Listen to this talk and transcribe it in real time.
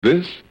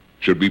This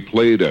should be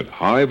played at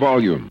high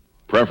volume,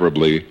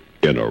 preferably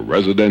in a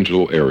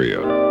residential area.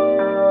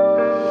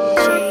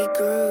 J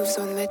Grooves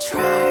on the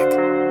track.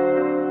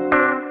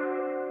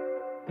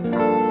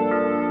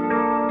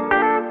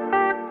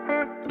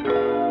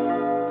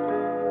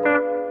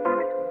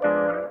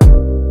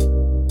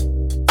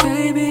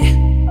 Baby,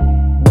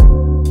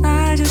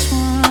 I just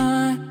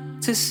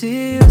want to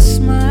see you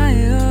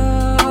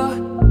smile.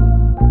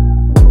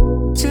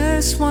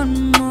 Just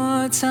one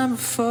more time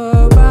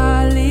before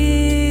I leave.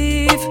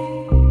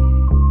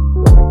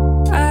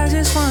 I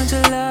just want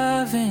your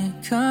love and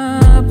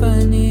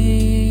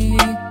company.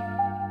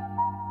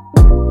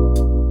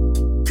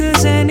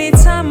 'Cause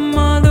anytime I'm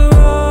on the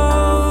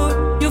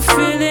road, you're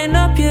filling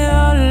up, you're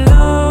all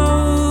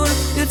alone.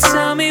 You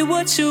tell me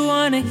what you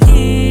wanna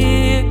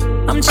hear.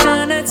 I'm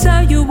tryna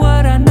tell you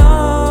what I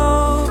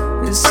know.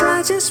 'Cause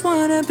I just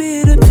wanna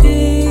be the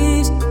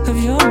peace of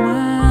your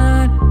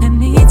mind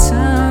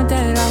anytime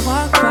that I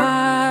walk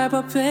by.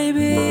 But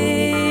baby,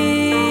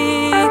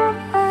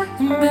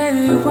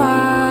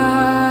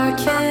 why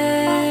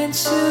can't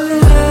you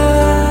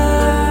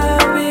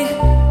love me?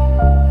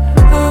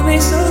 Hold me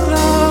so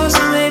close,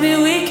 maybe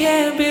we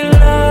can't be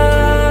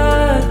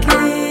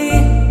lucky.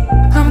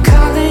 I'm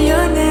calling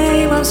your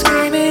name, I'm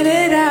screaming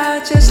it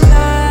out, just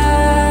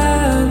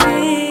love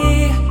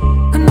me.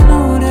 I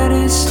know that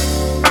it's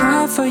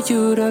hard for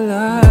you to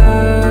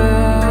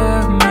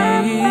love me.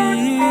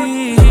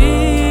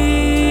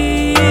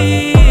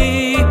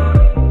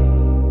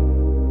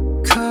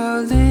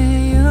 Calling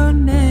your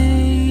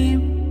name,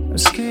 I'm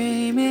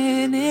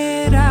screaming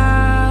it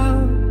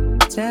out.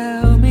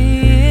 Tell me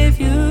if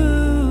you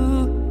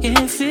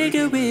can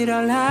figure it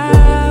all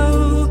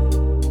out.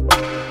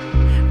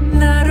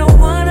 And I don't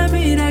wanna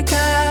be that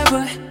guy,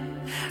 but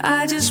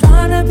I just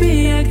wanna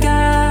be a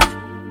guy.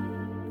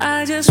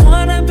 I just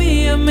wanna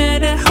be a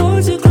man that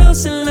holds you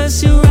close and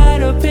lets you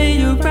right up in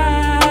your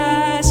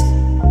eyes.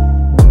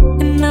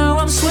 And now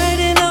I'm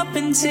sweating up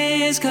in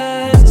tears,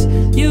 'cause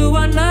you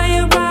are not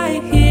yet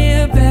right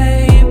here,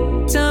 babe.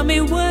 Tell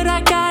me what I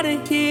gotta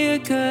hear,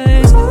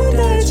 'cause all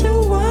that you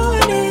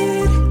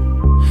wanted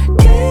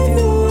gave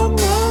you, I'm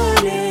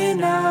running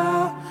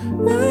now,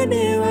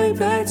 running right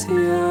back to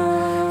you.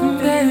 And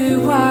baby,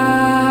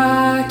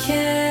 why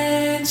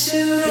can't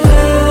you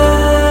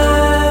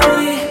love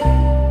me?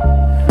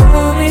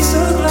 Hold me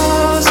so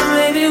close,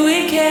 maybe we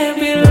can't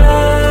be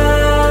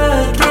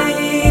lucky.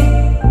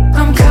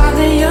 I'm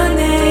calling your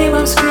name,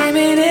 I'm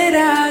screaming it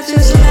out,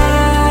 just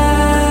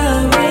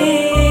love me.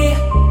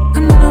 I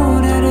know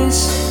that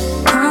it's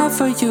hard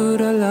for you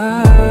to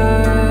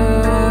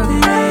love me.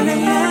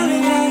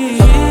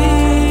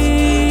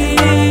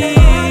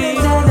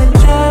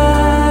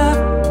 Love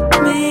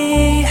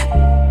me,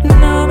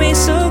 know me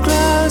so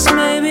close,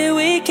 maybe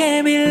we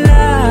can't be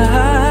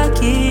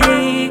lucky.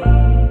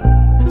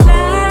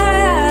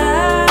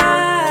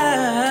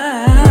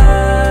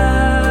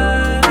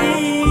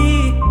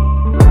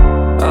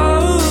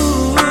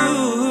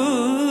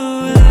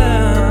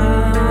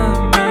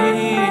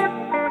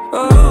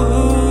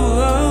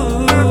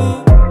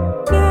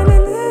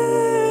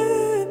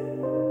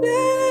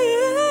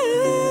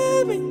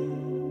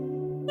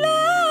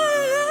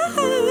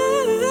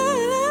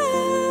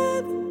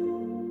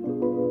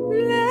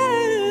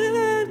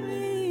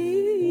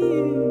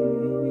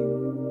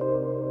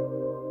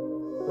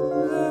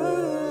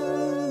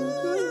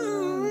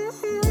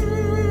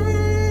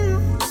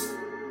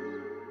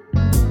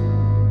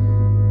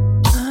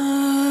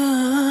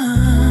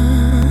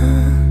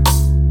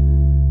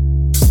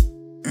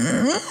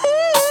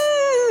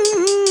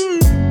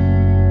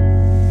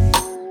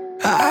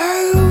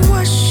 I'll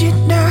wash it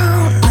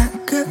down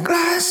like a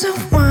glass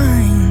of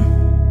wine.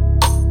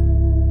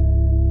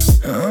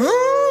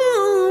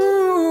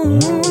 Ooh.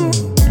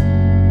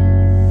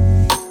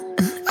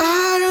 And I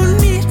don't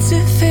need to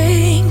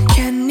think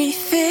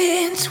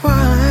anything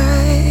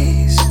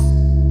twice.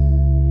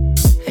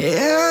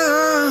 Yeah.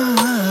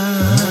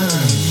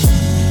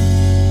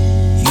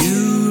 You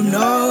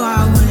know I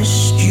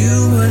wished you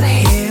were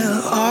here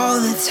all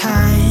the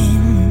time.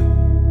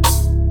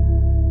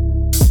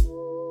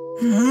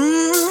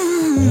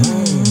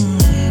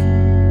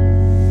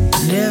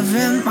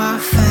 Living my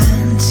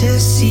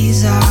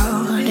fantasies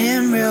out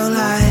in real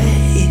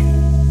life.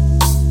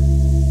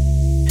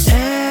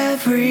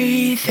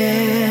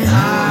 Everything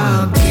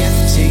I'll give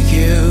to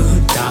you,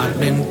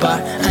 darling,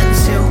 but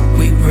until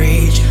we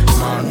reach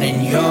morning,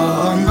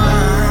 you're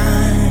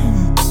mine.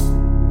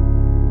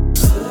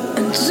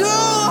 And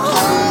don't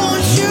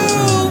hold you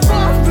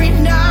worry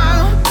now,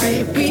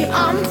 baby,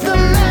 I'm the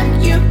man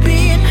you've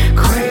been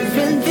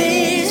craving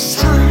this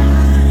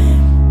time.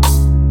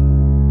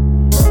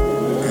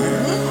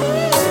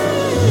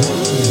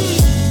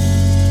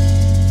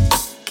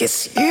 Guess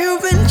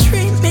you've been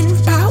dreaming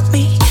about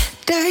me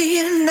day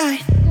and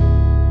night.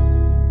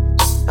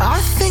 I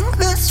think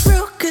that's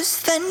real,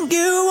 'cause then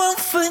you won't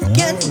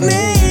forget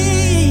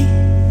me.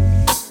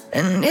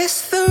 And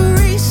it's the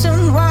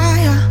reason why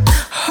I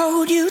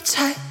hold you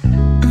tight.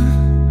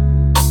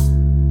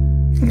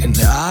 And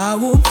I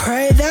will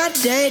pray that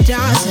day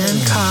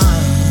doesn't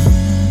come.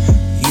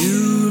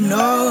 You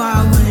know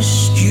I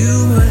wish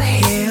you were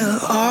here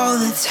all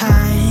the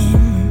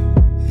time.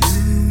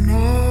 You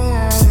know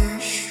I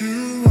wish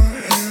you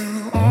were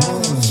here all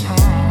the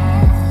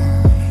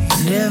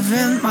time.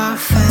 Living my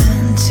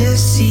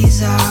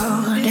fantasies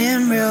out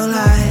in real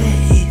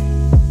life.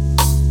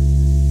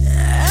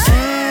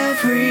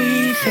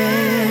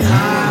 Everything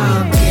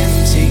I'll give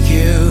to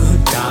you,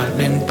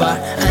 darling, but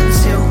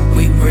until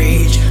we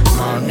reach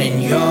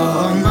morning,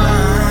 you're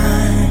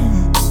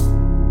mine.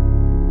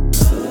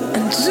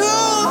 And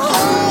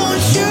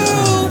don't you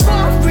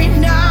worry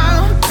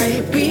now,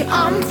 baby,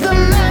 I'm the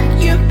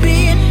man you've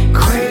been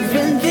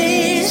craving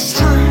this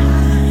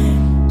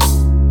time.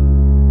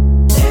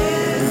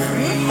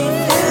 Everything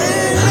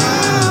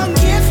I'll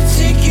give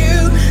to you,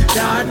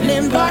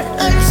 darling, but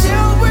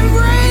until we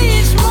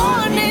reach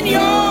morning,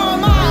 you're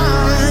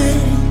mine.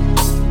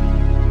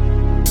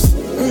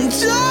 And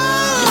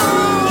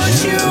don't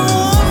you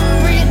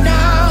worry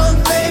now,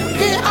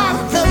 baby, I'm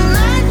the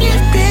man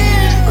you've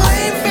been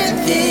craving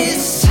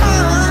this time.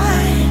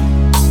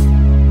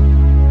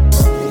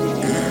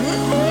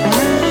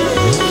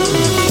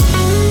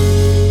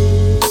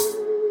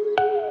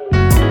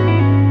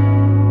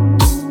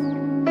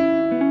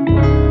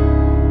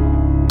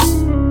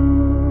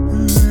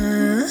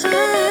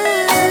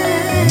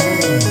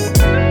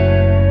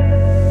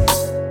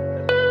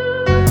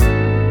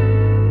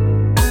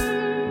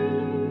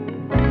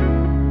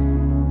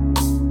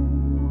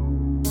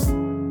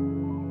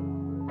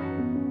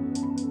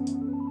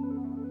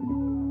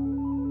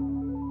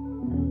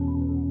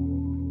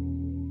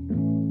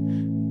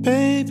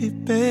 Baby,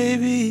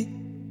 baby,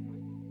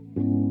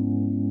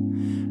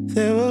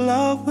 there will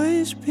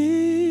always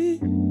be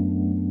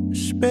a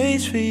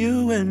space for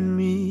you and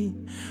me,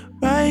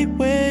 right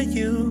where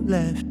you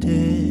left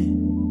it.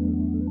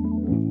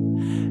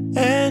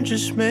 And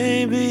just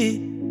maybe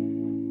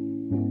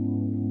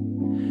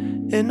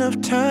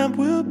enough time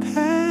will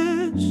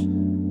pass.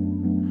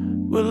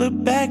 We'll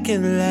look back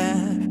and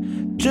laugh,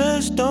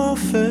 just don't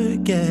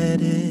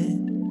forget it.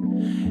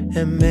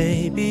 And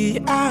maybe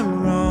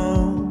I'm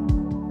wrong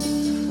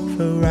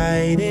for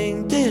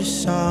writing this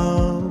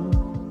song,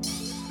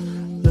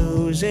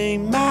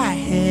 losing my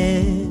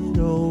head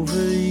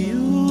over you.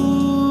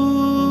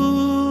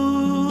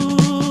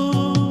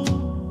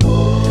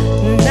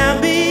 And I'll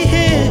be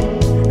here,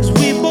 'cause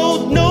we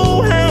both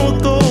know how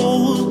it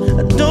goes.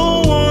 I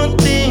don't want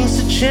things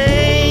to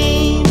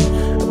change.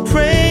 I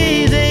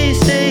pray they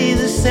stay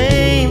the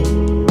same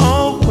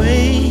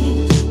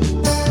always.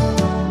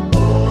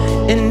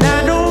 And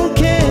I don't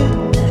care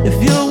if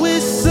you're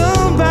with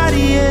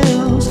somebody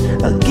else,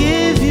 I'll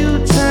give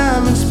you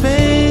time and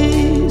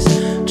space.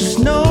 Just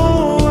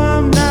know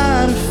I'm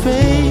not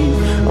afraid.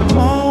 I'm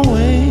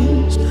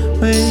always,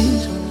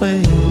 ways,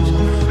 ways.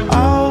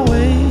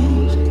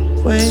 Always,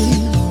 ways,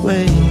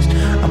 ways.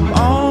 I'm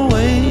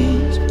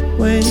always,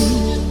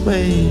 ways,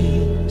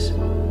 ways.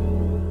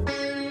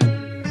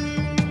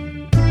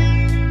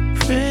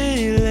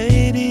 Pretty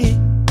lady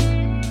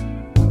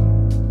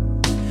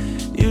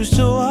used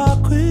to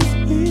walk with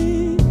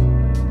me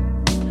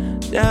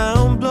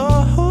down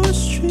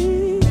Blowhorse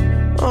Street.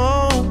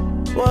 Oh,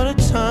 what a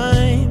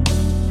time.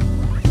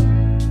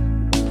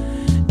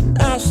 And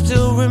I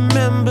still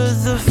remember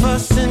the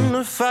fuss and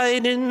the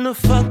fight and the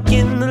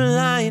fucking the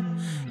line.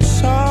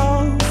 It's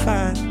all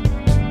fine,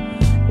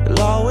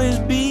 you'll always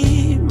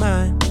be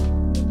mine.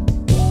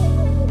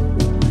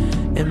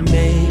 And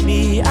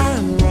maybe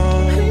I'm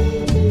wrong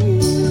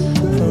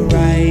for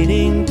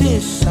writing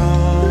this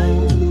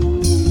song,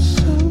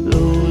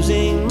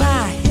 losing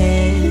my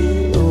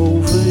head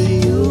over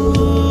you.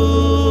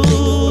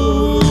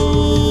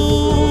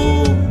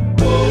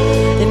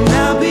 And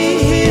I'll be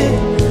here,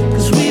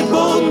 'cause we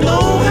both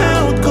know how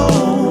it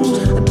goes.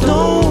 I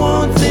don't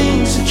want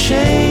things to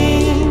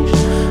change.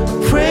 I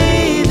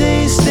pray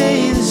they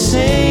stay the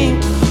same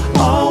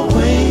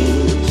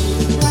always.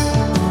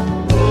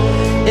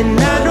 And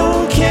I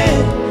don't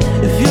care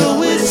if you're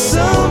with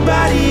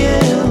somebody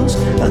else,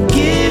 I'll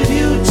give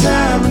you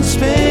time and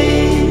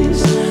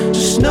space.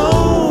 Just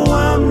know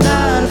I'm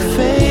not a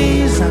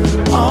phase. I'm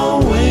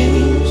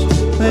always,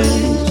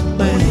 ways,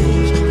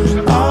 ways.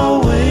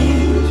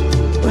 Always,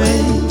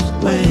 ways,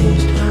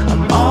 ways.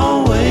 I'm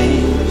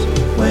always,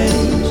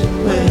 ways,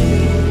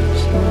 ways.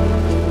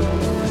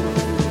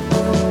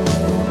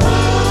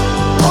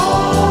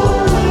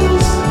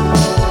 Always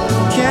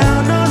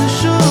count on the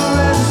shore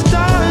as the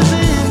stars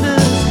in the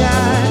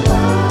sky.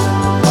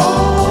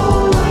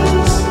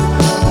 Always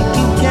you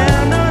can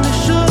count on the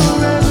shore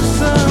as the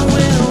sun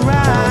will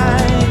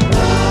rise.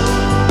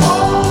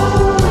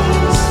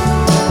 Always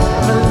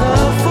my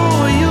love for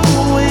you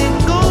ain't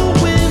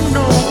going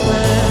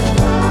nowhere.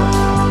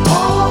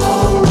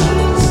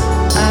 Always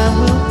I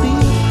will be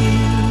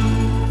here.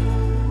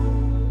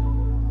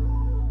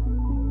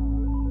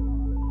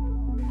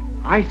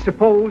 I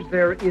suppose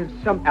there is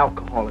some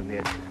alcohol in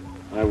this.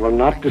 I will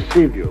not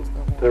deceive you.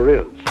 There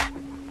is.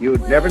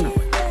 You'd never know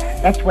it.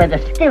 That's where the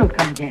skill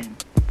comes in.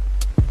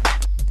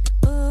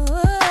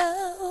 Ooh.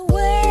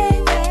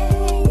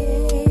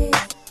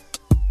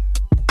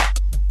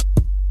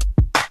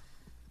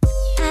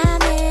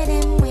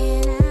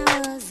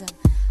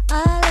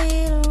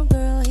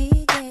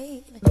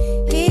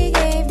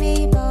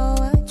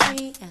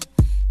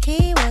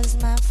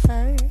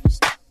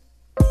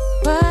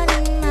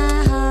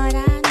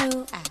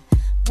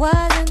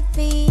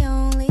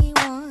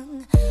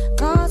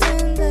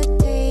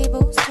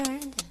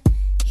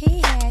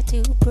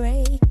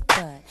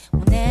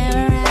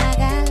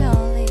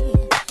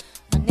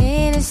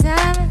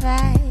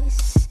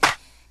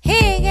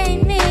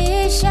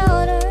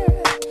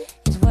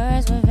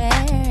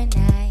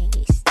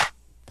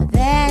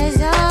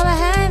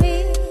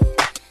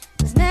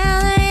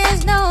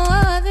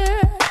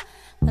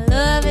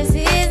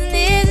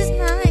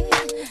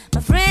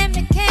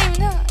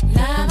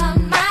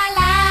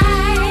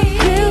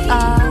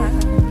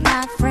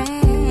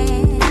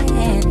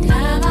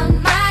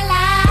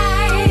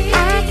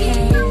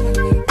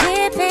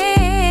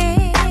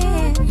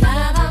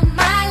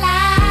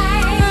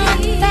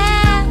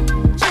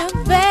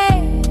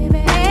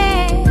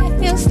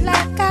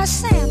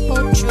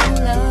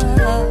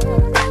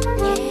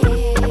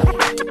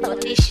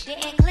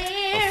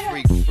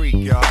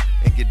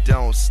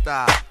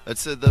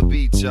 to the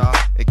beat, y'all.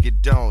 If you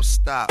don't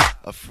stop,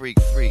 a freak.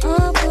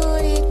 Or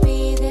could it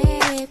be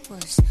that it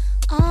was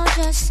all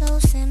just so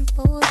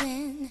simple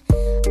then?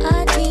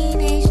 A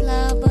teenage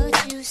love,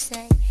 but you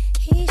say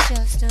he's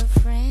just a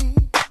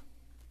friend.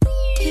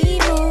 He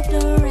moved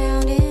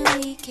around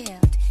and we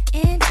kept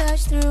in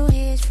touch through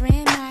his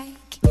friend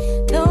Mike.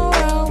 The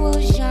world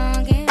was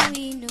young and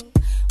we knew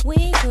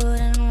we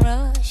couldn't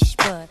rush,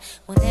 but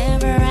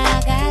whenever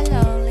I got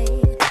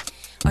lonely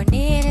or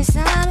needed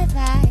some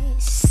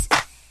advice,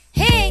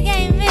 he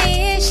gave me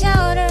his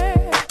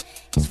shoulder.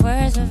 His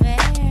words were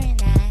very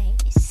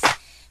nice,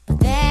 but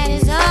that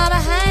is all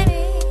behind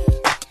me,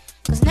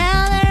 'cause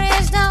now there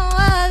is no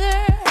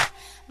other.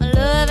 My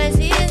love is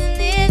his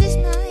and his is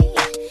mine.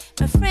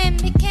 My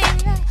friend became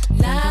the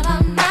love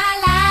of my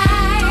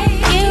life.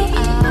 You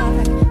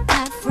are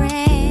my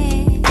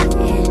friend,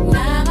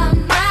 love of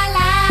my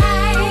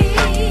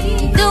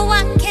life. Do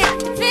I can't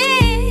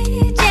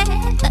defend, yeah,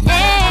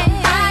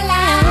 my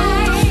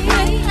life.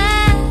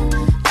 Without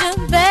you,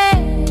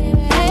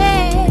 baby,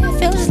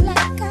 feels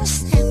like a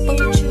simple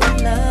true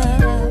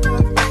love.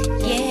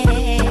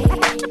 Yeah,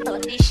 but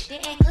this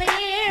shit ain't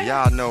clear.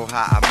 Y'all know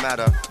how I met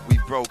her. We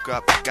broke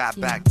up, got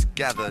back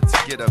together to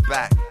get her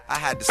back. I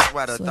had to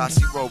sweat her, thought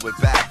she rolled with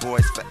bad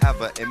boys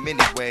forever. In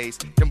many ways,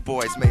 them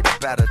boys made her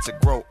better. To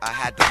grow, I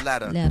had to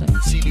let her.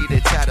 She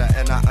needed cheddar,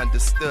 and I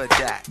understood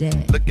that.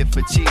 Looking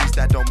for cheese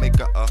that don't make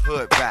her a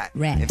hood rat.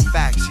 In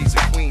fact, she's a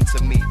queen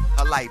to me.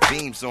 Her light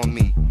beams on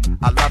me.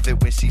 I love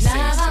it when she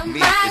sings to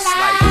me. It's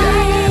like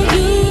that.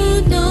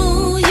 You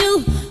know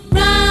you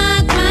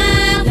rock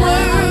my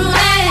world,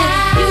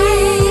 and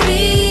you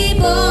be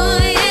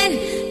boy and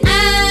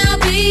I'll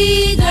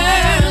be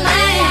girl,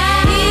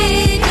 and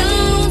it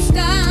don't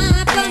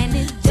stop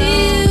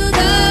till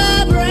the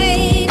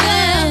break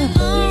of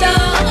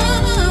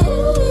dawn.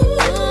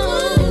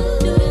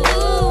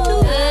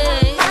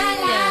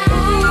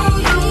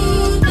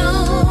 You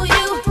know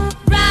you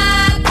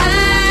rock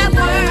my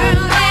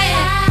world,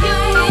 and you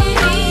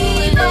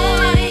be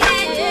boy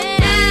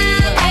and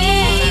I'll be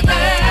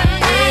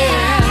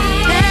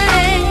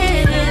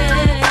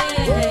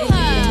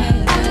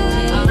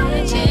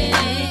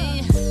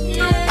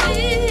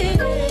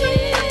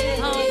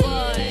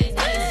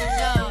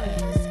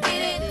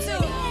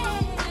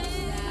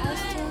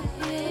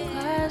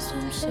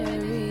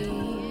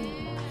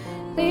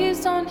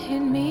Please don't hit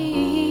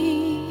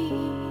me.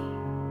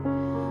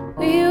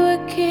 We were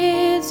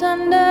kids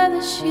under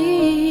the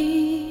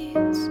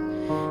sheets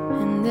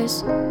in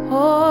this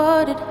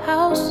haunted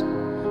house.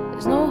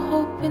 There's no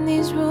hope in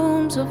these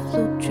rooms of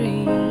flute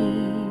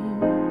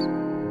dreams.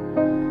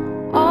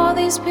 All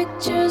these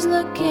pictures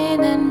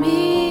looking at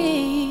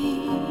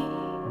me.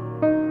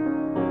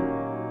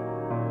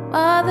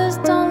 Mothers,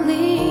 don't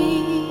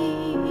leave.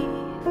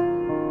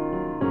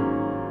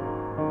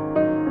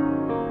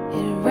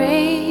 It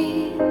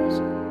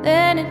rains,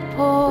 then it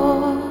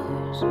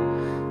pours.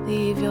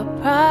 Leave your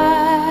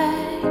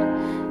pride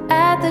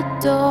at the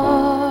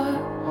door.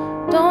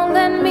 Don't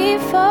let me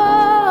fall.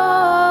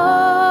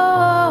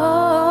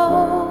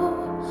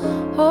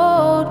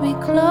 Hold me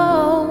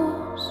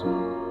close.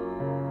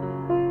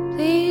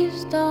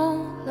 Please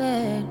don't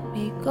let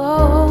me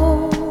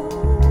go.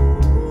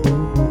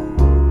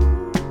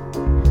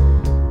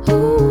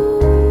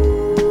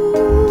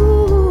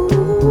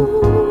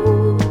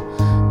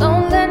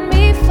 Don't let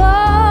me fall.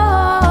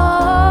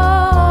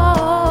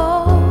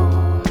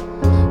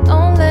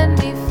 Don't let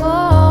me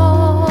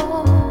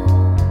fall.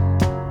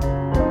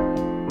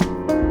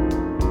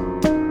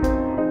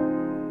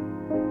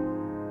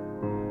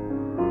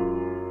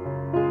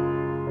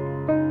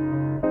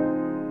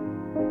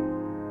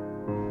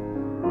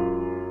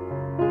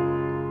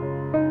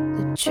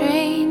 The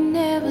train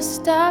never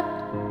stopped.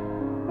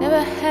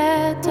 Never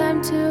had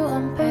time to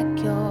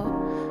unpack your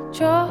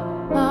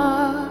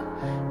trauma.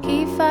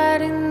 Keep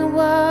fighting the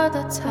world,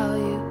 that's how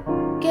you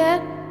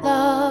get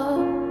love.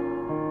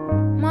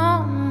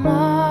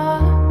 Mama,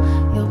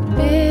 your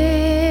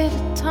bitter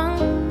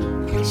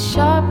tongue is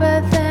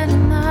sharper than a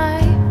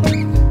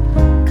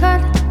knife.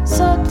 Cut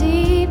so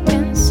deep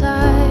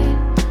inside.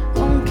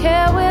 Don't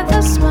care with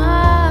a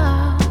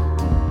smile,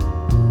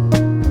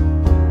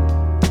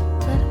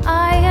 but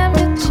I am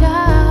your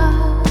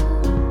child.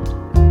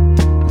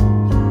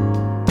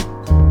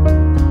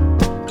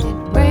 It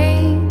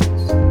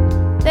rains,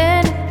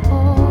 then it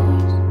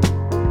pours.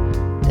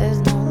 There's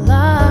no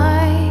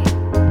light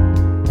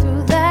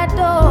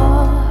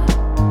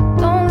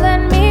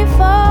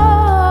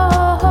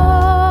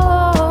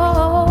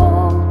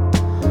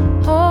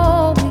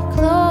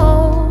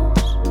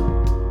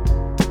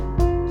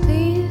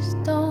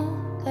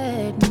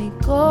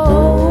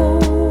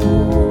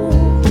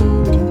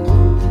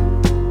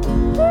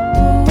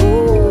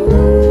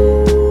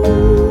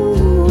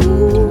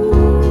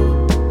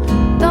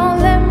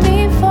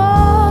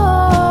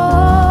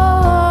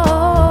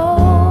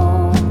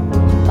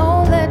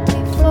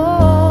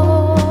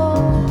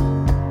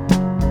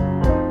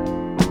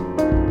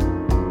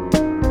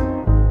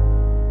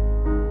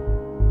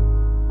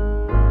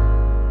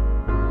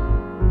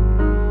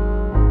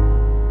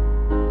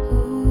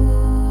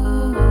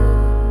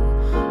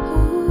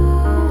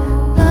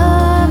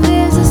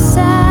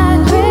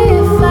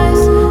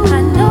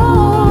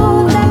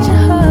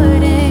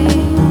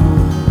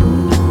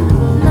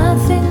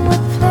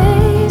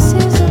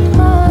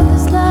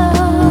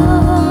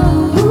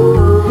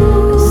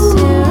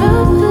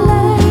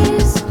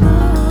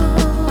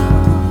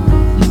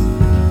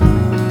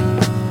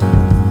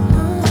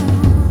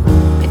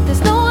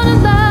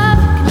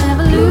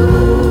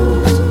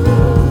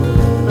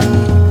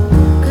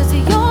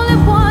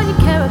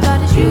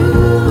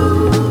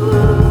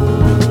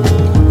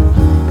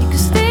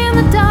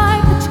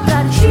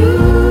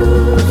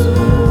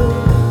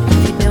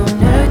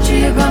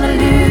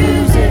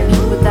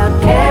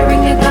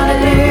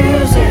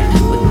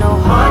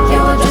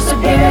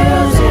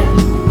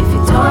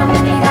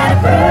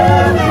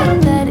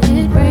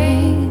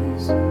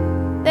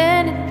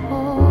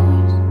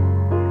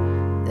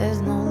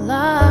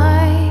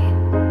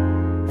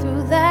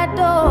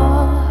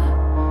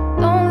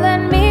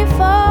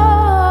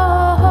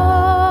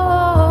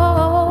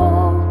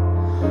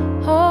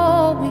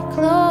me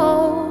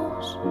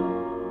close.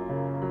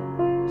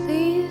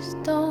 Please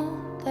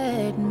don't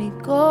let me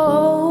go.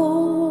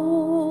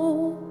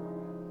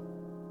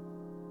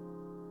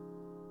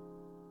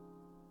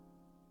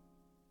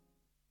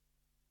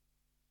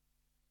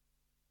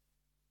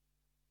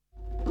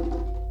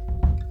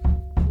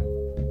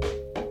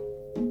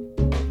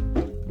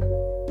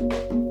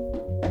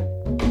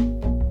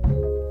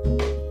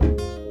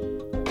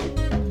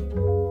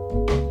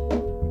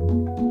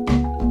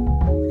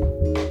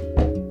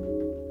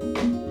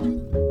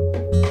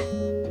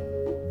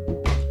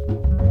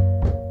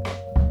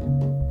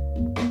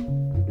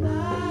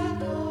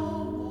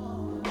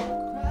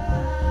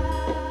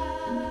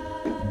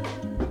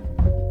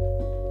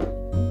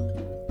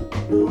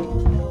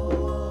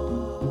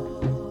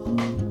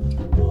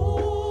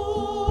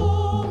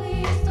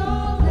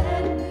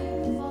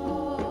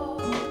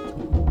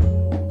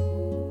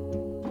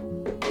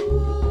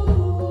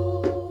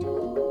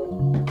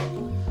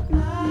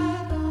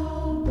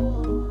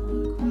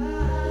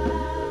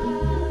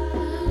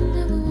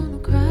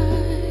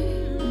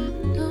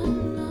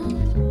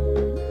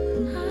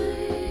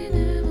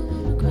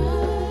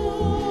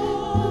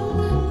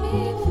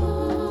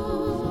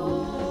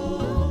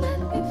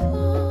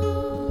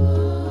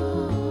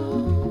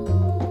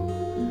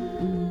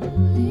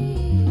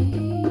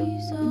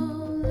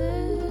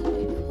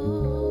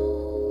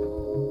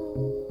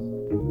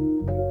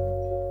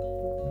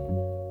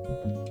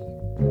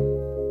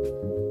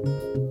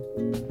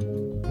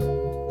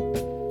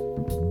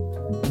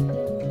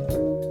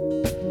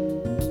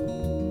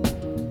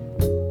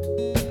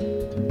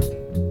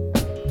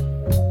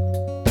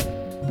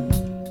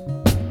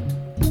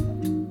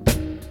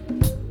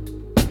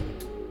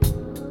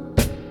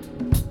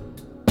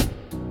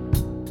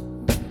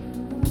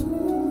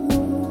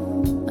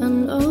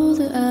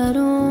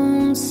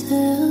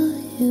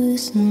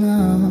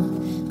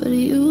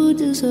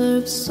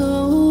 Deserve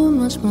so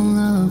much more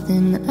love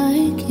than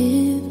I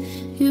give.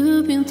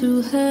 You've been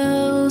through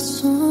hell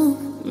so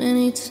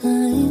many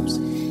times,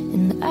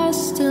 and I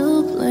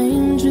still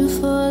blamed you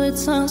for the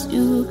times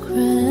you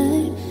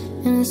cried.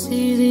 And it's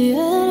easier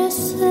to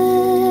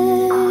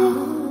say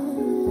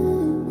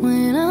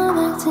when I'm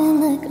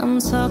acting like I'm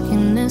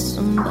talking to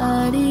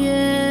somebody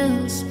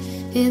else.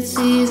 It's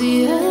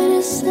easier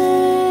to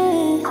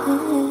say,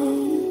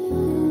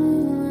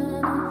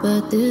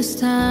 but this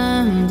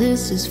time,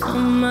 this is for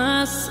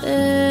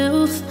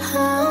myself.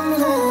 I'm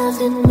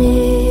loving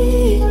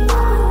me.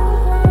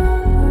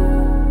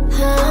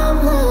 I'm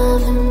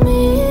loving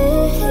me.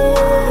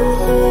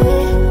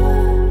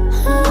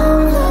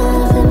 I'm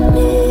loving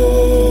me.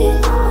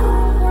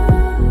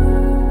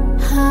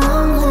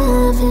 I'm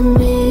loving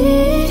me.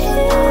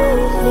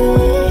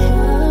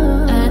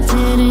 I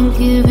didn't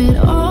give it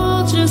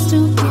all just to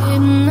get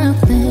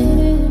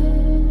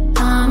nothing.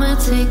 I'ma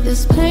take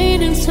this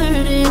pain and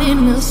turn it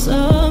into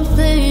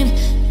something.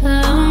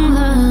 I'm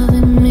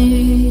loving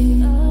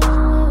me.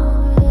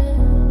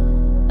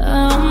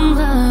 I'm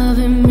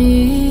loving me.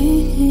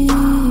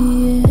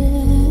 Yeah.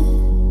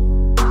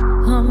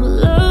 I'm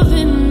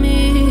loving me.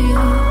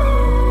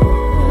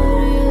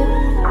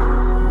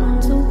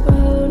 I'm so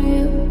proud of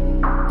you.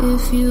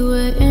 If you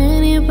were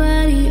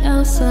anybody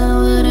else, I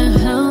would've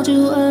held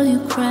you while you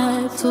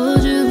cried.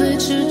 Told you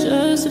that you're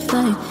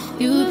justified.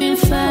 You've been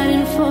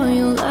fighting for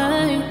your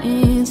life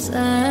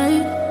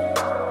inside,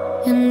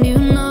 and you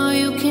know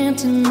you can't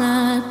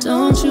deny.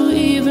 Don't you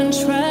even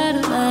try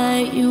to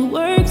lie. You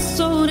work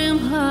so damn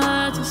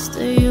hard to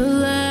stay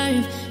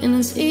alive, and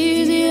it's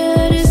easier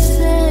to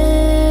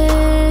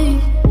say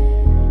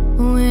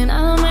when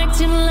I'm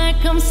acting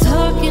like I'm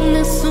talking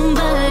to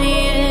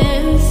somebody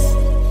else.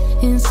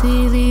 It's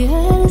easier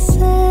to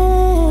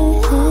say,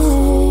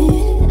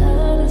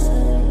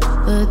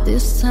 but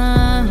this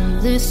time,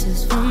 this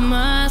is for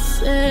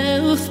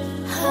myself.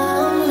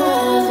 I'm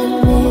loving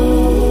me.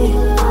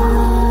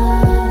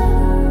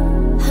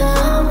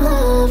 I'm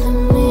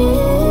loving me.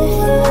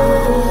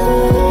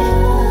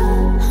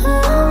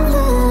 I'm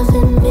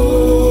loving me.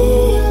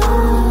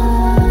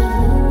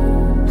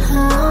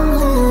 I'm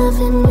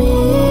loving me.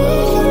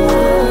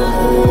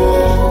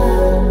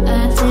 I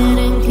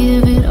didn't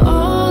give it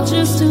all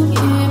just to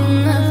get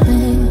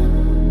nothing.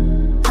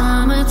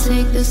 I'ma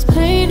take this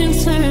pain and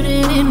turn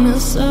it into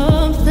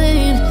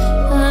something.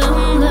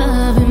 I'm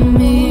loving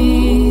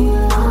me.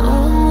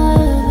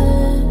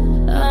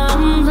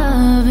 I'm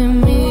loving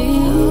me.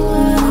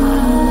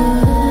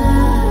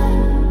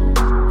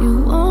 You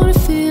wanna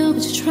feel,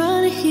 but you're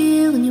trying to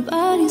heal, and your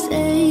body's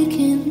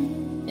aching,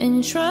 and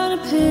you're trying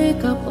to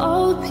pick up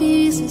all the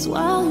pieces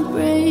while you're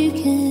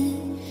breaking.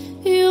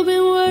 You've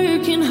been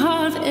working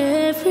hard for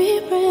every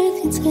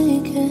breath you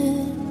take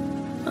it.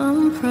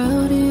 I'm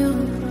proud of you,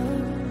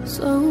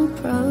 so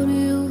proud of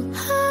you.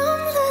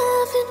 I'm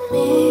loving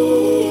me.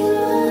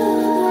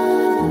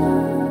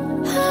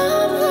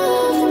 I'm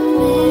loving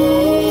me.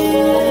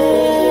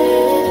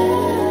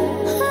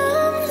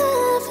 I'm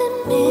loving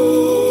me.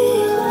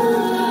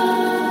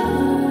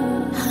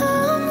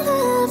 I'm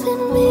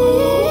loving me.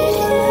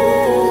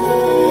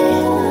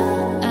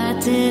 I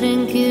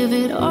didn't give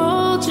it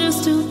all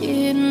just to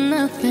get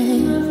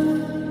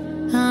nothing.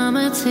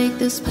 I'ma take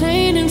this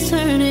pain and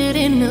turn it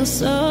into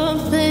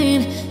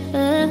something.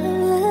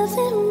 I'm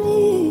loving me.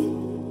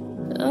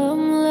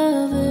 I'm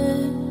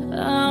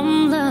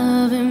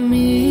loving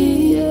me.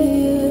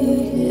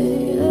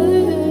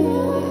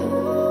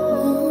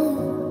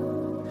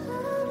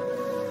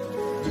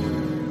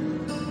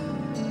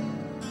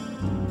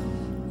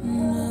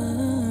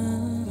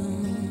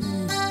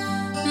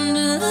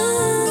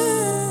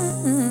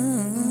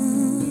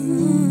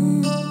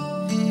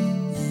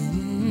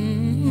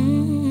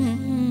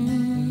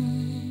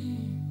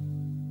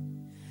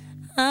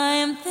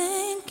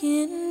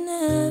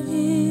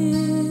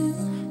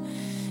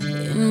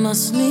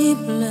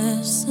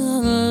 Sleepless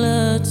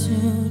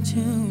solitude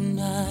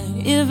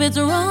tonight. If it's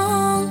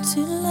wrong to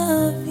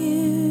love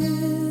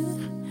you,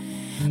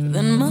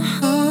 then my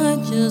heart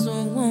just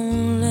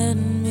won't let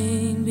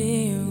me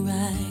be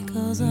right.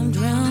 'Cause I'm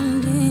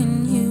drowned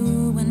in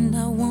you and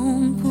I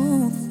won't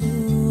pull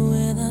through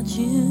without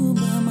you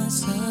by my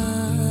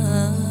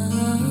side.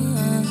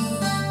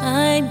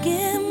 I'd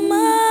give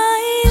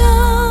my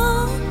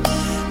all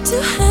to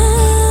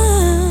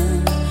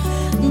have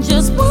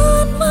just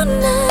one more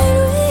night.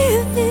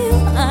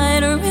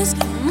 I'd risk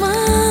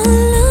my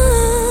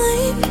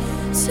life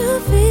to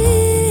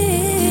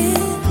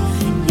feel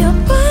your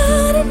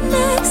body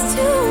next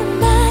to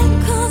mine.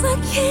 'Cause I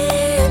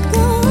can't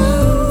go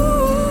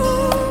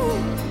on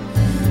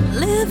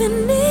living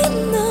in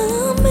the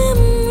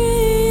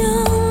memory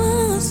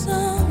of a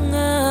song.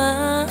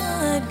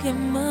 I'd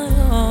give my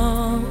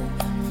all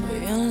for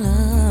your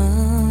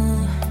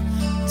love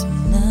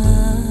tonight.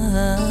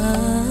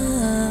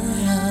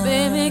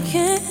 Baby,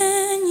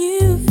 can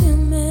you feel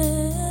me?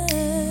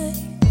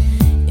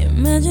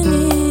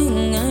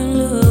 Imagining I'm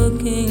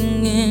looking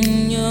in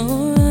your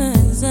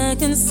eyes, I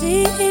can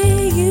see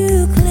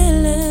you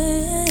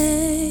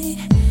clearly,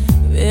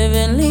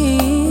 vividly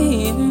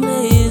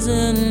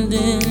emblazoned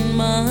in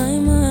my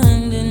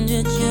mind. And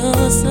yet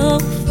you're so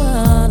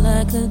far,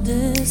 like a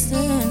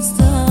distant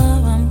star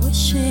I'm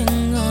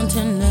wishing on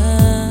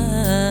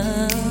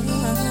tonight.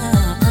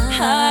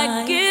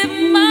 I give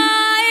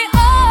my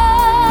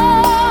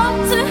all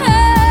to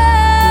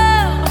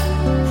have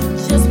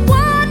just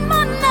one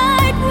more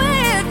night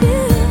with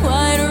you.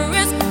 I'd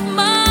risk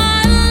my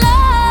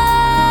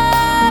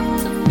love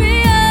to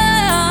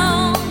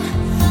feel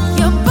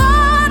your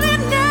body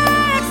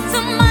next to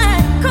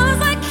mine. 'Cause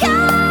I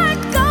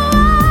can't go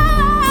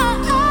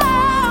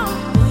on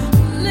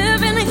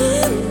living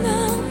in the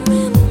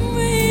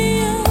memory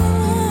of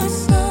a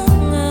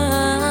song. I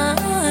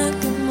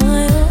give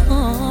my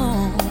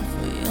all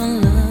for your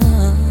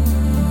love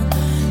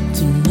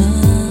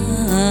tonight.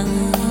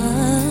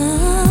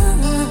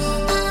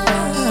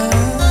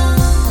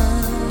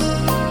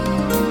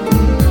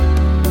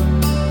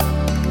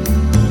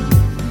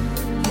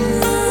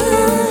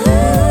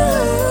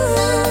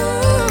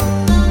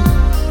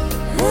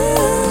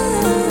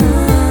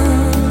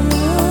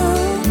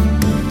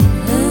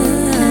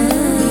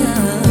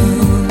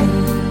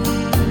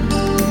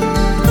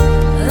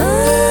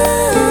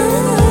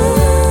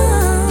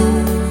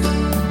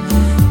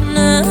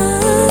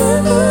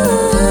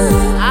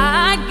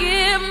 I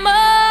give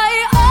my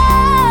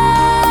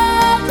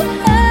all to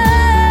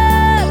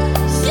have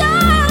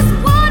just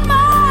one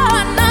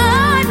more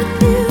night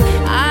with you.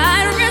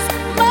 I'd risk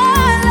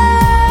my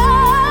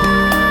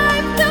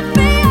life to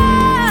feel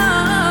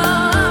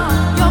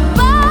your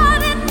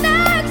body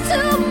next to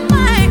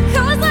mine.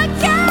 'Cause I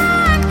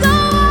can't go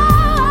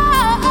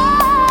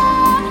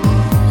on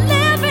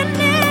living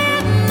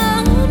in the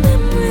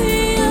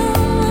memory of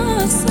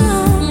a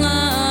song. I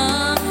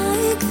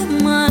give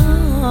my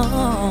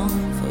all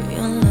for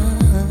your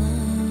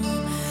love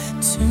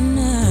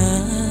tonight.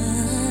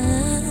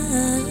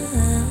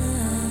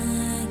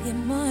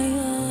 Give my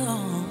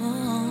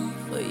all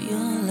for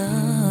your love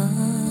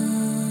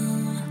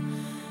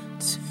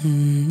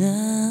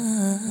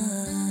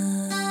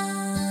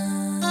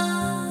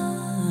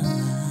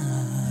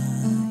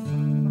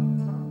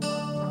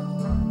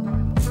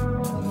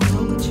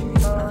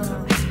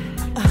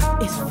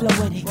It's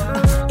fluidic,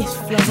 it's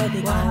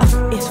fluidic,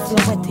 it's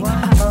fluidic,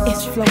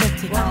 it's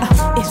fluidic,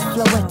 it's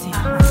fluidic.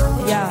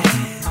 Yeah.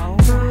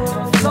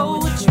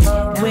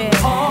 We're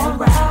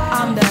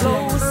I'm the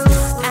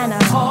Anna.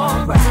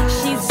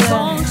 She's the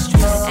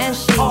and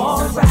she's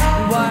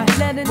what?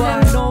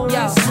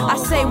 Yo, I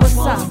say what's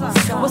up?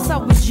 What's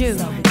up with you?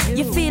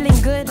 You feeling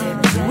good?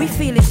 We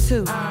feel it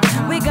too.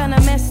 We're gonna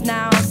mess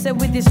now, so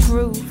with this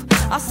groove.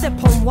 I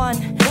step on one,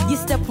 you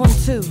step on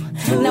two.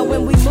 Now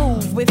when we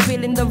move, we're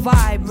feeling the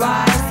vibe,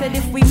 right? Said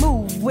if we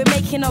move, we're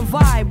making a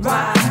vibe,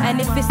 right?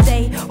 And if it's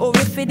day or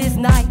if it is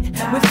night,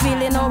 we're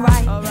feeling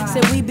alright. So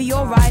we be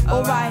alright,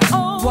 alright.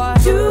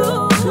 What?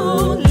 You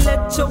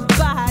let your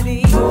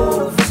body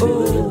move,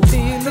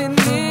 feeling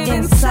it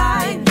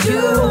inside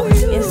you,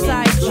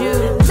 inside you.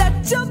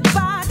 Let your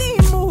body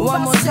move.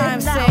 One more time,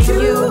 say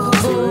you.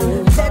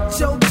 Let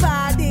your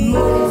body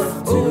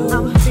move.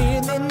 I'm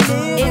feeling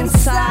it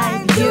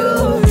inside you.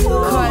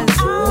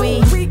 'Cause we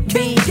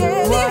be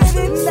what?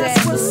 Said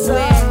we're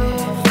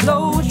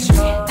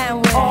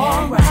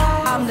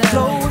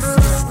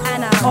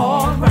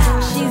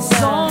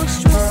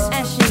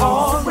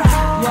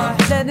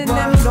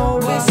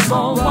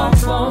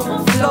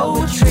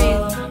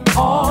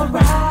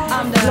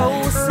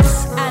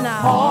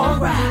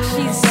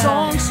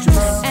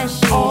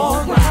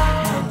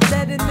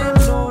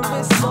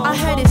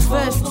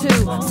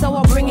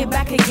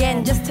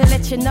And just to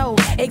let you know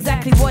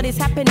exactly what is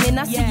happening,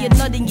 I see you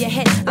nodding your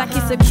head like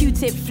it's a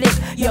Q-tip flick.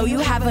 Yo, you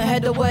haven't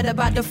heard a word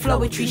about the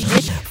flowetry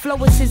shit.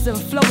 Flowicism,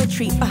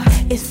 flowetry,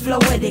 it's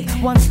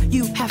floetic. Once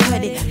you have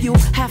heard it, you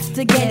have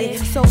to get it.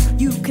 So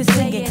you could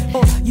sing it,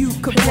 or you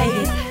could play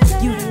it.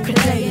 You could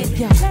play it,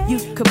 yeah, you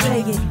could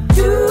play it.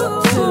 You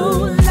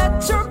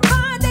let your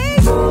body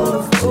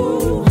move,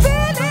 feel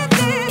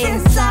it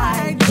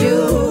inside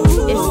you.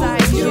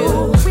 Inside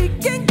you. We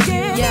can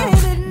get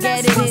it, and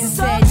get that's it what's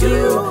inside up.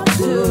 you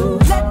too.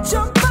 Let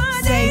your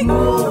body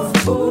move,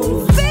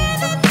 feel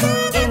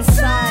it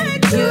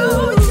inside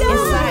you.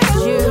 Inside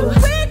you.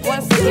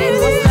 Once again,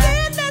 what's that?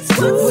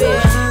 We're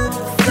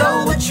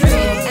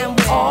flowetry and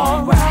we're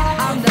alright.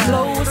 I'm the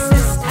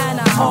flowist and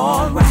I'm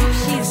alright.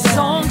 She's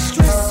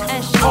songstress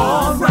and she's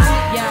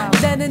alright. Yeah,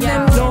 letting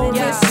them know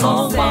this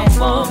song.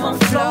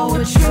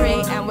 Flowetry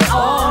and we're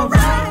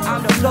alright.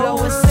 I'm the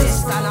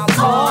flowist and I'm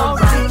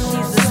alright.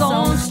 She's the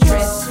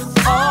songstress.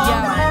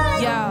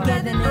 Alright, yeah.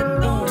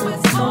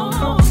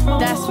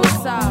 That's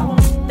what's up.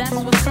 That's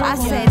what's up. I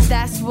said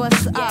that's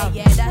what's up.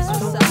 Yeah, that's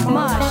what's up.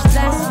 Mush,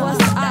 that's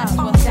what's up.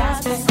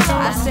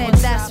 I said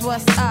that's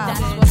what's up.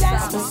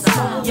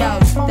 Yo,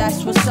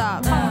 that's what's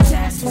up. Yo,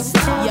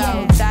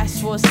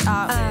 that's what's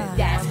up.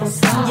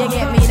 You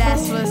get me?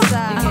 That's what's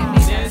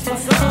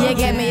up. You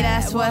get me?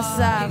 That's what's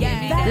up.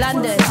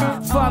 London,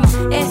 from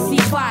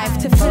SC5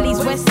 to Philly's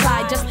West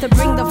Side, just to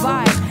bring the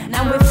vibe.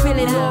 And we're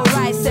feeling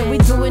alright. Said we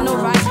doing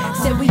alright.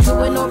 Said we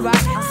doing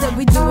alright. Said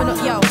we doing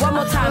alright. Yo, one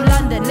more time,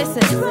 London.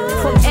 Listen,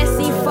 from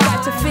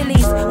SC5 to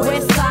Philly's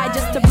West Side,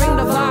 just to bring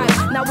the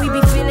vibe. Now we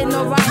be feeling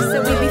alright.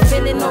 Said we be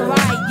feeling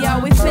alright. Yo,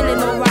 we feeling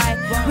alright.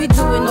 We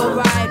doing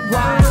alright.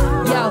 Why?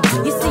 Yo,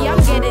 you see, I'm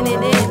getting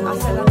it in.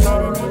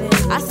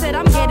 I said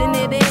I'm getting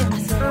it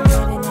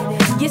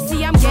in. You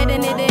see, I'm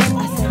getting it in.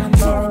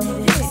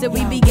 So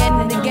we be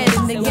getting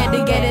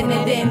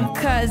it in.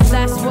 Cause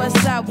that's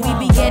what's up. We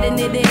be getting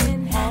it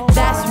in.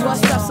 That's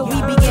what's up. So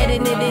we be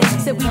getting it in.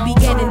 So we be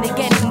getting it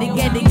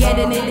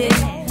in.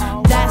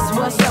 That's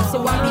what's up.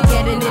 So I be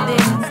getting it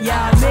in.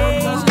 Yeah,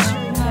 man.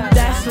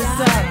 That's what's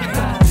up.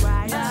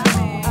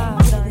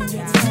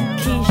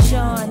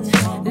 Keyshawn,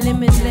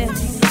 limitless,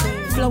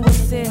 flow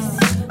assist,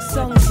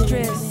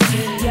 songstress.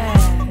 Yeah,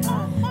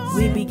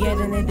 we be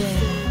getting it in.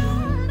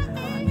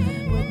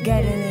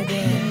 Getting it in.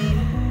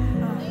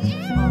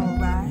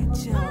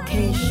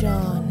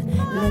 Keyshawn,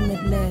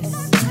 limitless,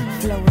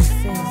 flow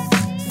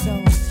assist,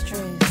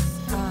 songstress.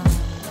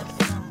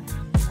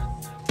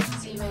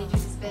 So you ready to do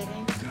this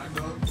bedding? I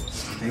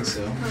think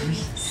so.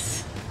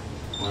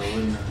 Why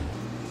wouldn't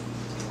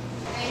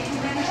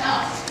I?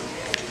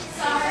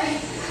 Sorry.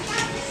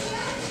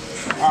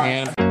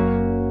 And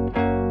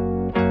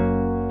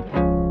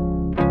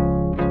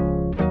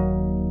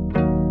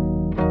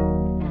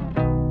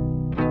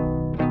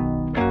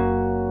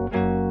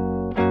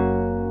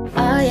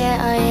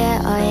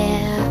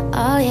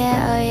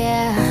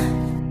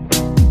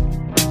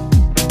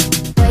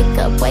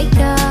wake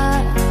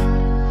up.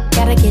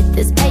 Gotta get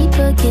this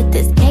paper, get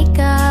this cake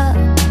up.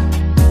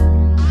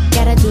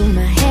 Gotta do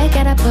my hair,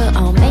 gotta put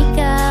on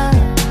makeup.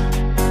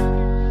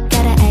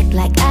 Gotta act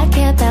like I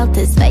care about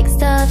this fake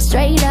stuff,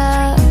 straight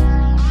up.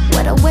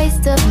 What a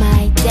waste of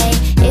my day.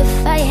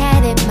 If I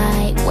had it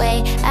my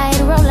way, I'd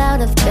roll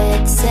out of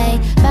bed, say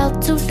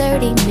about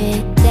 2:30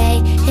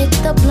 midday. Hit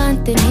the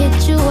blunt and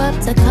hit you up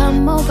to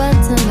come over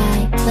to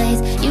my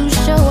place. You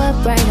show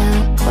up right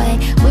away.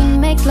 We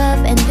make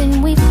love and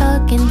then we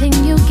fuck and then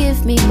you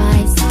give me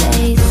my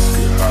space.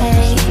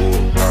 Hey,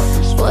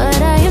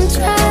 what I am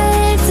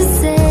trying to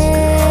say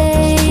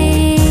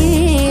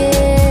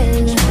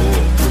is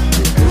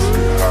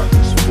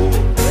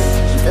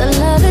the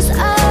love is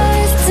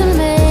ours to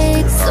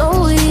make, so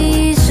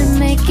we should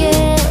make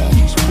it.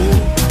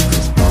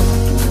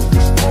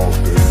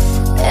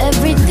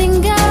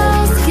 Everything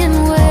else can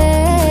wait.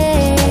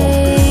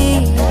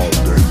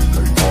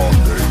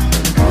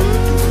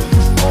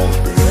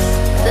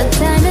 The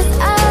time is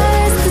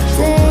ours to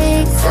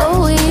take, so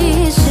we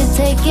should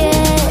take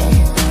it.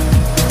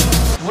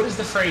 What does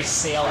the phrase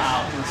 "sail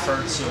out" refer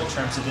to in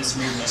terms of this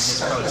movement, this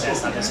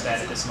protest on this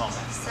bed at this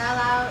moment? Sail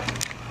out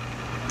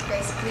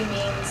basically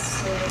means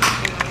to,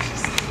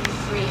 just be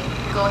free,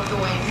 go with the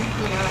wind,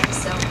 like a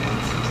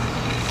sailboat.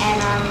 And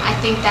I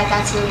think that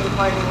that's really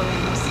important when it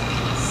comes to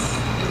peace,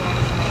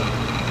 like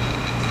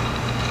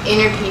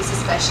inner peace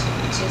especially.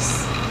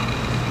 Just,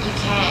 you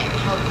can't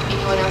help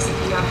anyone else if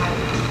you don't have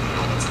it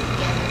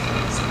together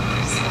first.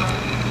 So.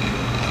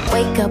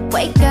 Wake up,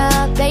 wake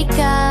up.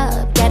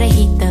 Gotta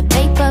heat the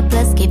paper,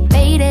 let's get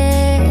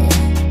faded.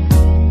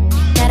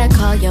 Gotta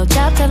call your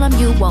job, tell them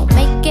you won't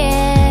make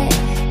it.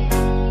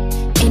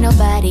 Ain't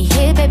nobody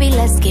here, baby,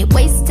 let's get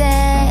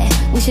wasted.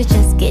 We should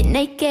just get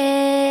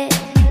naked.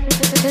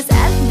 Cause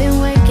I've been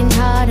working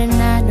hard and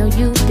I know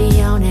you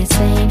be on that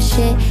same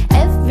shit.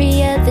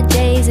 Every other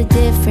day's a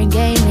different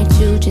game that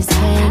you just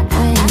can't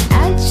win.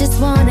 I just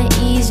wanna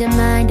ease your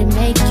mind and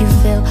make you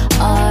feel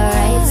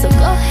alright. So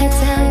go ahead,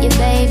 tell your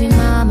baby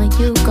mama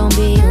you gon'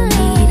 be with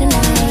me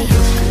tonight,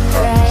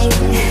 right?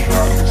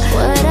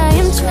 What I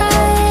am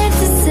trying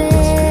to say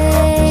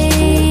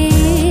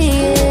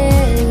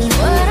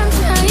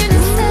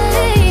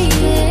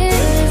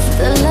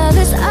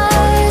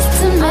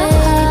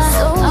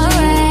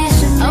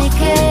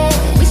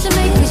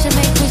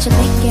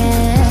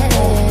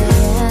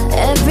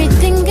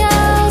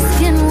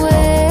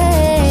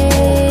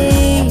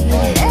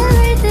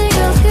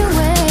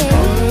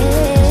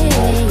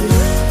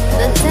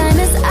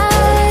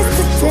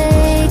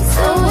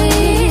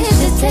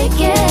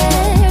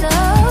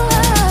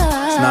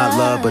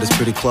but it's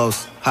pretty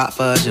close. Hot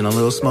fudge and a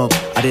little smoke.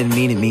 I didn't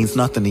mean it means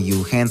nothing to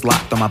you. Hands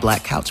locked on my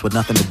black couch with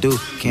nothing to do.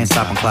 Can't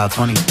stop on cloud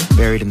 20.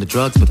 Buried in the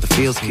drugs, but the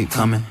feels keep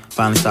coming.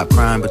 Finally stopped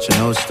crying, but your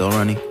nose still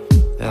runny.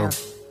 Hell,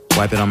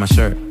 wipe it on my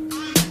shirt.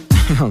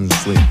 I'm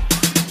asleep.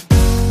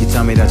 You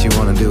tell me that you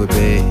wanna do it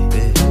big.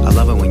 I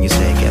love it when you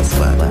say guess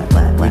what.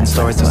 Reading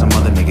stories to some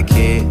other nigga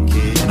kid.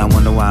 And I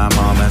wonder why I'm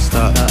all messed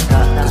up.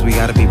 Cause we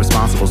gotta be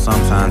responsible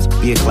sometimes.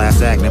 Be a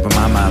class act, never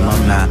mind my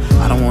alumni.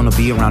 I don't wanna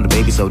be around a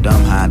baby so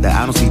dumb high that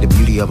I don't see the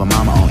beauty of a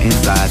mama on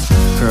inside.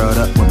 Curled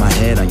up with my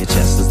head on your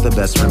chest is the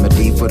best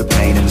remedy for the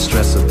pain and the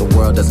stress. If the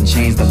world doesn't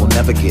change, then we'll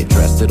never get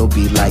dressed. It'll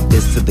be like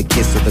this to the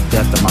kiss of the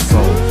death of my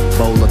soul.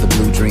 Bowl of the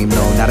blue dream,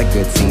 no, not a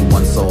good team.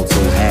 One soul,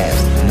 two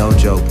halves. No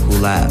joke, who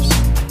laughs?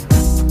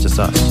 Just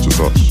us. Just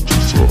us.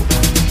 Just us.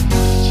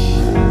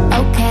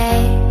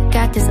 Okay,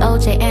 got this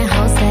OJ and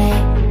Jose.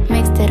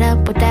 Mixed it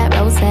up with that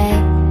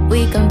rosé.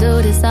 We gon'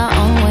 do this our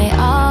own way,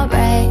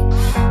 alright.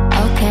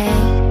 Okay,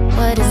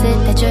 what is it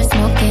that you're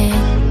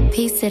smoking?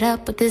 Piece it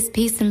up with this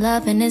peace and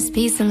love, and this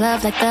peace and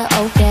love like the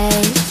old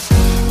days.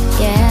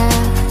 Yeah,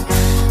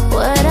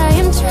 what I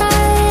am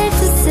trying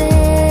to say.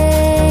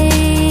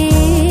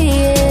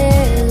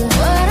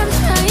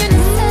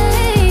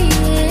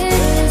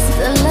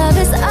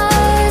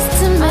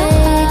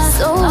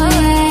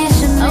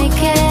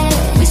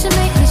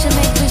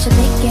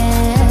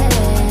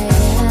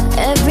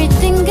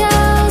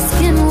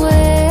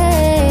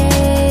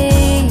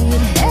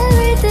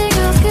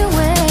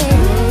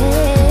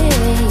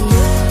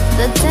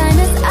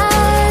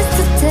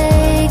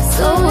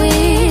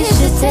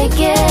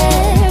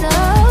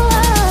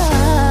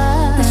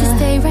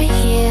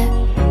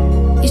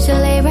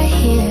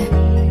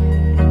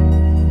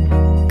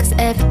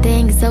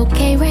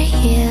 Okay, right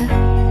here.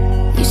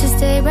 You should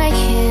stay right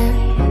here.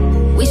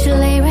 We should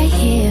lay right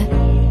here.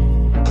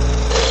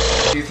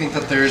 Do you think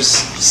that there's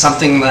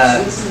something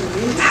that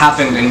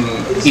happened in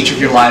each of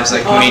your lives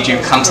that made you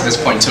come to this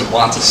point to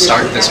want to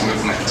start this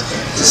movement,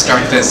 to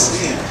start this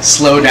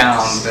slow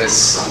down,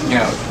 this, you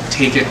know,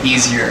 take it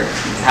easier,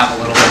 have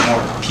a little bit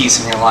more peace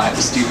in your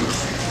lives?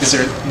 Is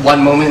there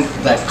one moment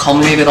that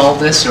culminated all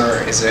this,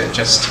 or is it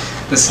just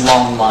this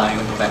long line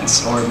of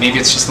events, or maybe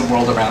it's just the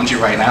world around you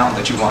right now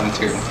that you wanted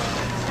to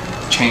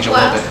change a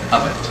little bit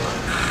of it?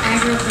 I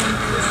grew up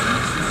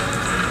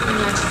in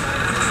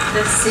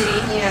the city,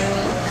 you know what I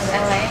mean, of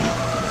LA,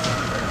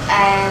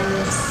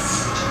 and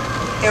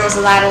there was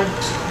a lot of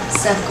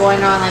stuff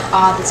going on like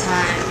all the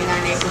time in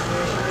our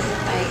neighborhood.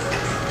 Like,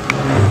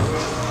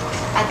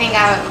 I think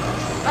I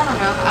don't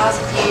know, I was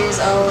a few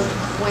years old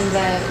when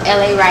the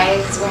LA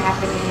riots were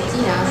happening,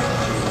 you know,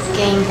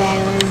 gang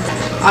violence,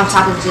 on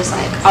top of just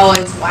like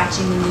always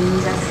watching the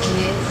news as a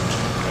kid.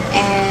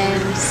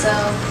 And so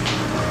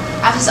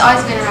I've just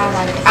always been around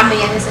I'm the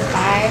youngest of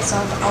 5, so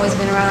I've always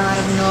been around a lot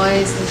of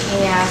noise and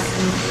chaos,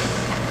 and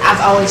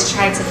I've always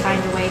tried to find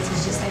a way to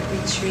just like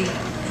retreat,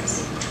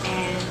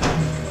 and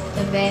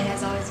the bed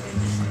has always been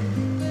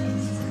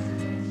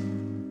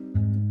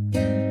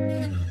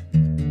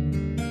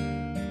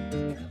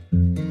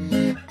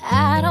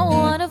I don't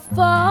wanna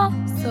fall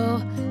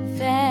so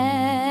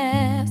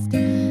fast,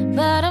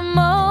 but I'm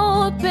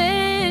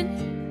open.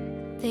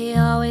 They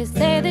always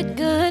say that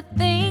good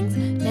things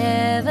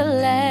never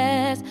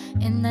last,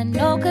 and I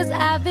know 'cause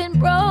I've been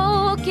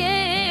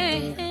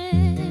broken.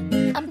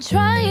 I'm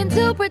trying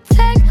to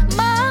protect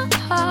my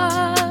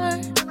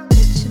heart,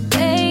 but you're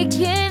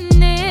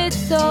making it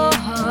so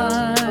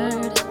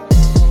hard.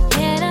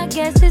 And I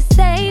guess it's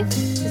safe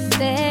to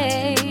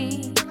say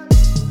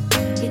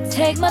you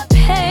take my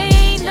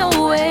pain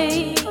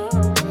away.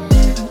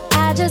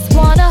 I just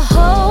wanna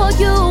hold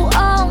you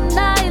all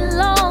night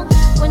long.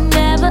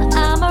 Whenever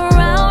I'm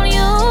around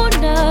you,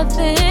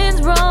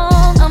 nothing's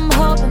wrong. I'm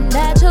hoping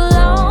that you'll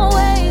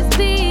always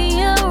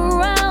be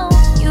around.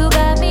 You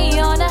got me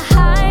on a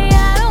high,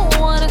 I don't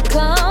wanna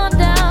come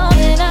down.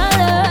 And I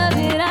love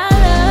it,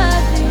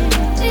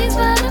 these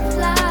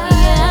butterflies.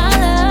 Yeah, I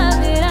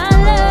love it,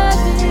 I'm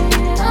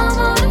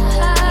on a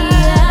high.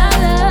 Yeah, I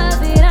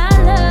love it,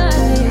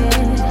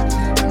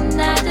 and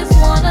I just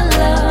wanna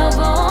love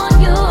on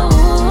you.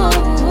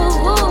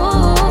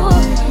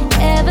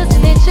 Ever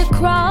since you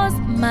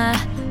crossed my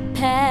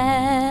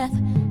path,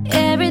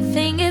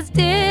 everything is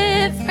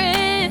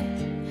different.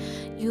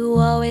 You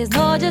always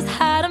know just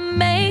how to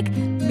make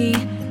me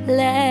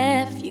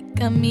laugh. You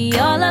got me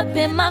all up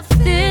in my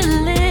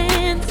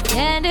feelings,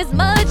 and as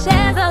much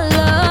as I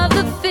love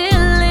the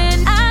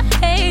feeling, I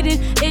hate it.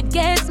 It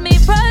gets me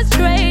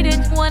frustrated.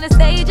 Wanna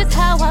say just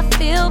how I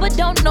feel, but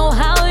don't know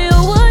how you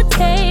would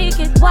take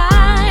it.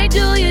 Why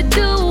do you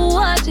do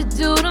what you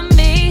do to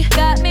me?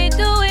 Got me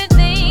doing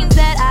things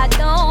that I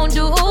don't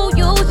do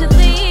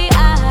usually.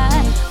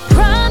 I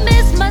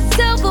promised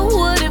myself I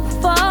wouldn't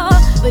fall,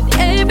 but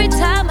every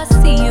time I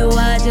see you,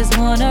 I just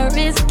wanna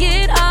risk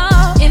it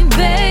all. And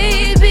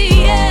baby,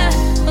 yeah,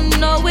 I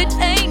know it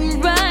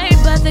ain't right,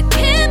 but the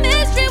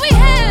chemistry we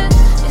have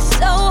is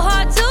so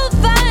hard to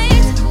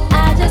fight.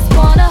 I just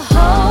wanna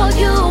hold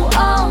you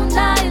all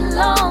night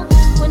long.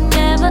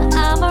 Whenever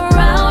I'm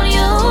around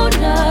you,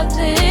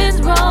 nothing's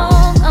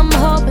wrong.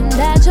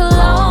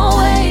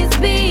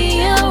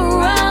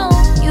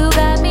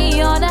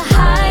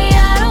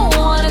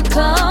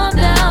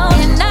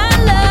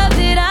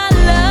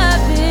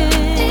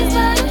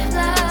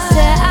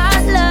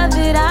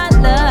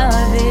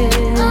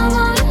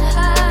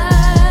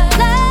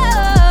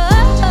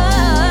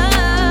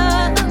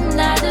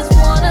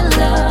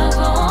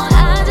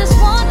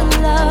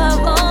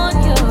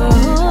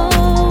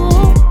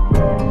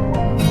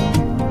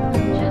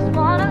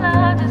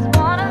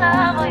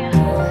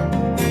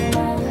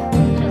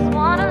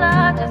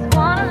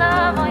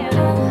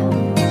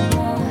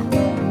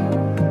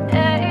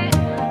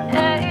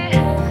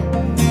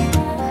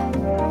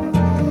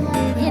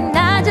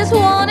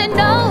 just wanna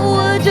know,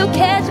 would you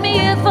catch me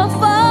if I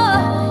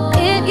fall?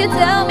 If you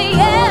tell me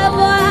yeah, boy,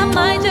 I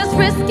might just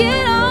risk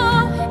it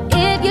all.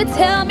 If you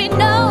tell me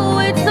no,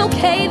 it's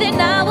okay, then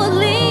I will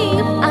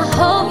leave. I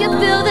hope you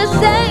feel the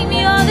same,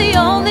 you're the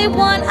only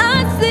one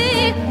I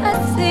see, I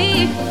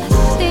see, I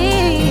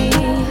see.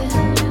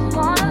 Just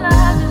wanna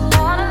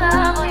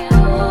love on you.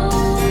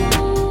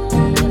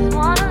 Just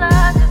wanna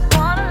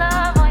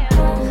love on you.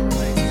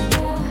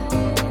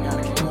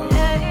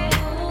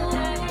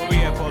 Where we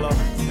at, Polo?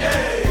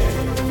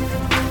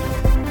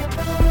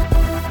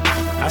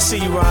 I see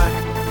you, Ron.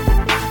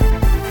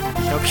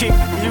 Yo, Kick,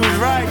 you was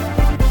right.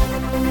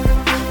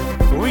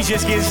 We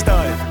just getting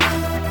started.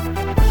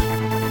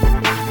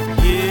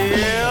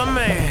 Yeah,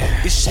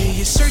 man. You say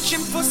you're searching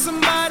for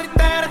somebody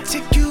that'll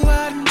take you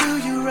out and do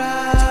you right.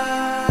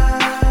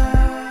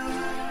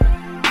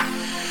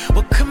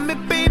 Well, come here,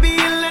 baby,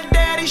 and let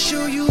daddy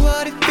show you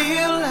what it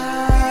feel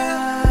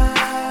like.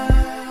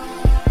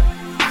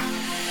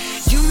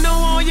 You know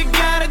all you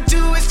gotta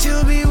do is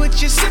tell me what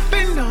you're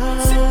sipping on.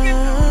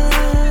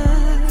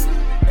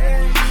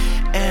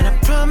 And I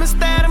promise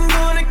that I'm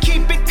gonna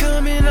keep it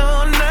coming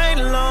all night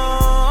long.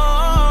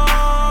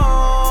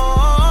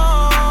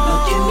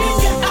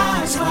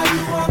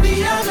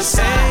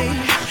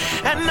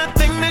 And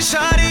nothing to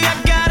shawty, I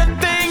got a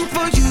thing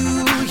for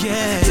you,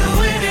 yeah.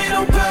 Doing it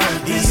on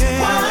purpose,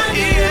 yeah, why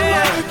you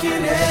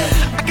working it?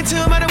 I can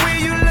tell by the way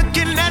you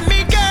looking at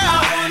me, girl.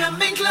 I wanna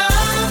make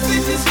love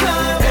in this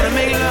club. Wanna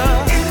make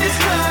love in this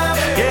club,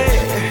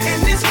 yeah. In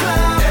this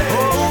club,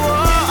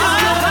 oh, I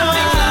wanna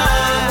make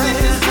love in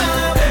this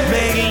club.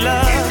 Make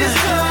love in this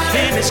club,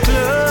 in this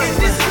club, in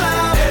this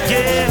club,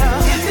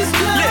 yeah. In this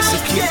club, listen,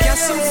 if you got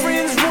some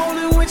friends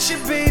rolling with you,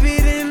 baby,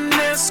 then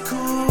that's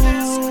cool.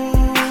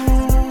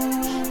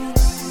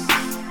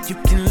 You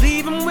can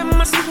leave them with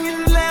my singing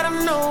and let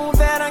them know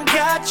that I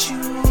got you.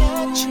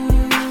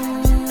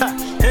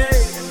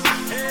 Hey.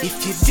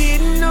 If you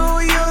didn't know,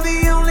 you're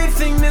the only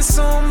thing that's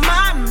on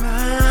my mind.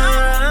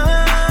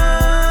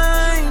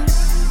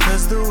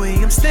 Cause the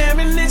way I'm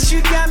staring at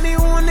you got me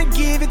wanna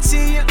give it to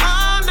you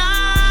all night.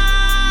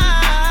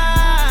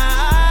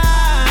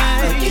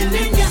 Looking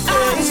in your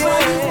eyes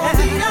while you on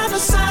the other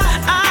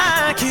side.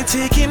 I can't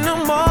take it no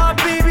more,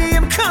 baby,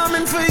 I'm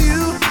coming for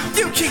you.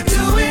 You keep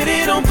doing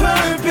it on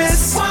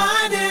purpose.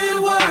 Why did it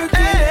work?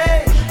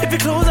 Hey, if you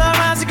close our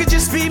eyes, it could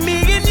just be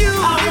me and you.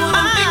 I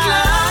wanna make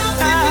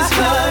love in this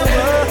club.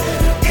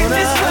 In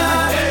this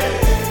club.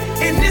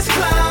 In this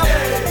club.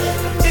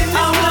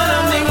 I wanna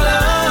make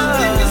love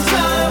in this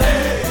club.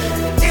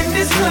 In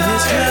this club.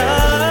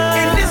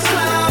 In this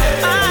club.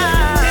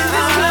 In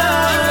this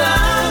club.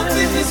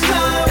 In this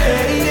club.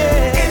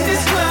 In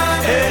this club.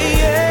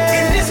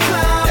 In this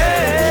club.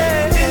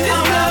 I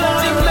wanna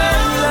make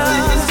love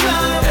in this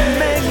club.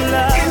 Make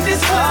love in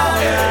this club.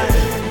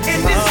 In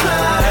this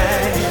club.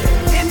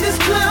 In this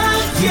club.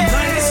 You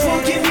might as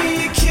well give me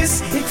a kiss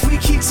if we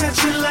keep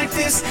touching like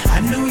this. I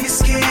know you're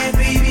scared,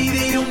 baby.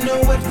 They don't know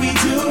what we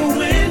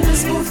doing.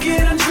 Let's both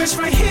get undressed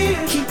right here.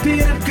 Keep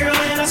it up, girl,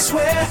 and I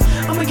swear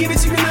I'ma give it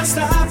to you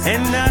non-stop.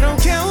 And I don't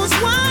care who's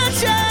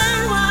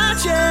watching,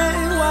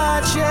 watching,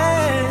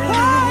 watching,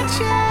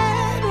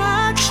 watching,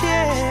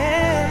 watching.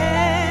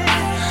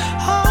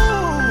 Oh,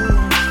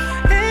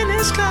 in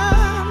this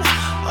club,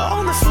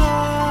 on the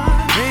floor,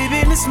 baby,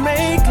 let's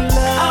make love.